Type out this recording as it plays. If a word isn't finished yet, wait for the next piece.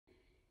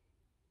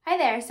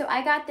there, so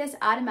I got this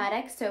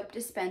automatic soap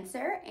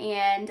dispenser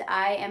and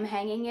I am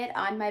hanging it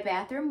on my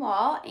bathroom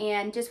wall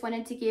and just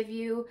wanted to give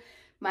you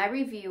my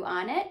review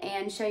on it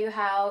and show you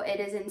how it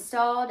is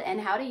installed and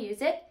how to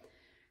use it.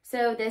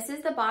 So this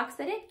is the box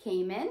that it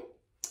came in,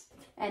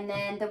 and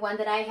then the one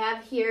that I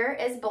have here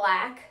is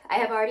black. I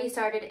have already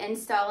started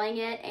installing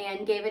it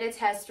and gave it a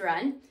test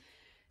run.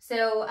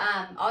 So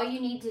all you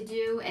need to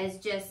do is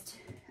just,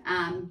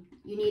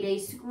 you need a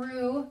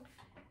screw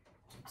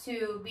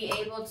to be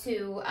able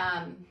to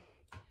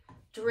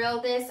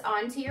drill this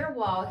onto your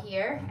wall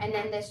here, and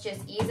then this just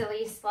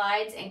easily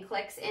slides and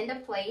clicks into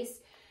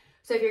place.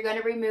 So if you're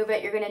going to remove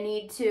it, you're going to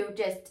need to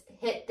just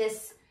hit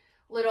this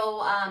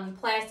little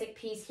plastic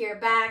piece here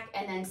back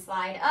and then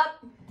slide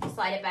up,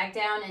 slide it back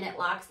down, and it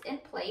locks in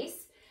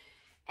place.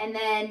 And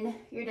then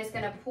you're just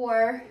going to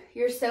pour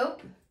your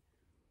soap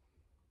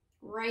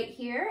right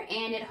here,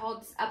 and it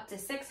holds up to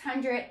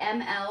 600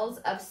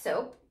 mLs of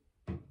soap.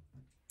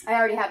 I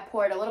already have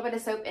poured a little bit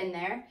of soap in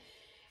there.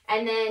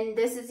 And then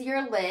this is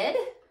your lid.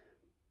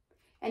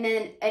 And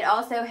then it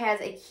also has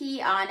a key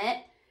on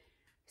it,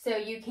 so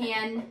you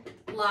can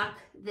lock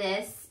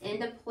this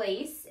into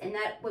place. And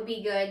that would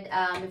be good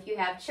if you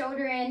have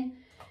children,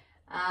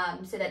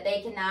 so that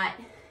they cannot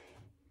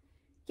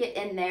get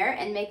in there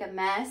and make a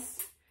mess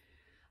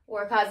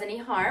or cause any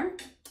harm.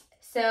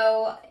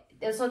 So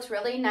this looks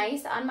really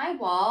nice on my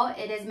wall.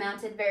 It is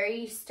mounted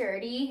very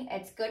sturdy.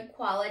 It's good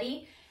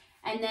quality.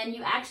 And then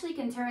you actually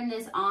can turn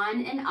this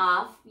on and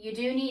off. You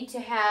do need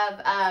to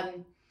have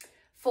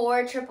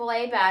 4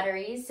 AAA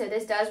batteries. So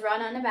this does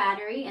run on a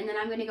battery. And then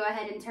I'm going to go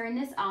ahead and turn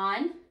this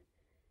on.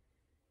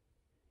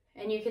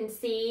 And you can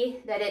see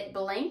that it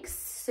blinks,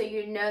 so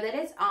you know that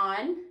it's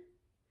on.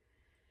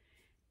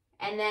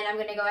 And then I'm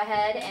going to go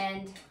ahead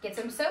and get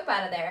some soap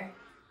out of there.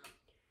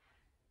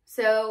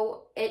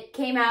 So it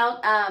came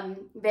out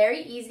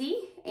very easy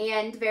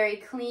and very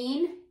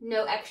clean.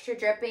 No extra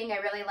dripping. I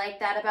really like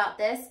that about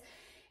this.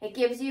 It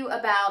gives you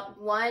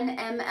about 1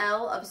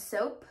 ml of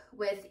soap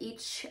with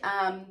each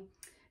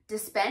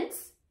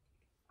dispense.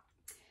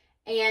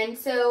 And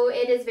so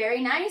it is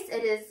very nice.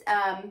 It is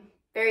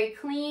very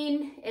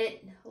clean.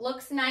 It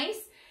looks nice.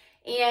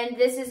 And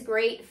this is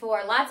great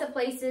for lots of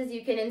places.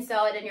 You can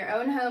install it in your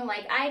own home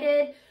like I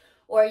did,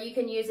 or you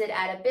can use it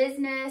at a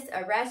business,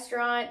 a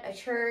restaurant, a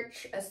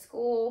church, a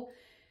school,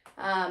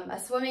 a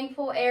swimming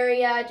pool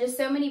area, just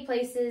so many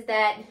places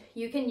that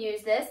you can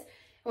use this.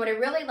 What I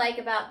really like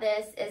about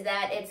this is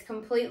that it's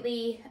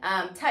completely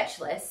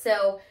touchless.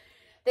 So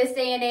this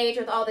day and age,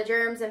 with all the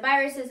germs and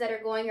viruses that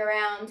are going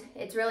around,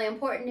 it's really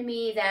important to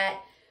me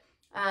that,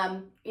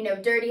 you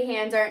know, dirty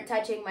hands aren't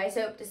touching my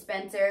soap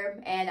dispenser,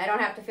 and I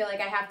don't have to feel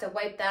like I have to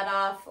wipe that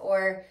off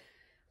or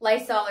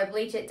Lysol or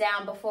bleach it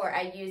down before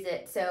I use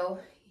it. So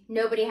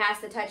nobody has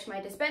to touch my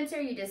dispenser.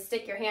 You just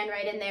stick your hand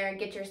right in there and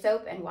get your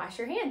soap and wash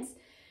your hands.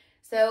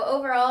 So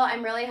overall,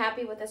 I'm really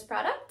happy with this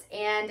product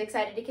and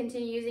excited to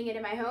continue using it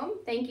in my home.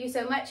 Thank you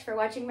so much for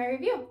watching my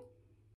review.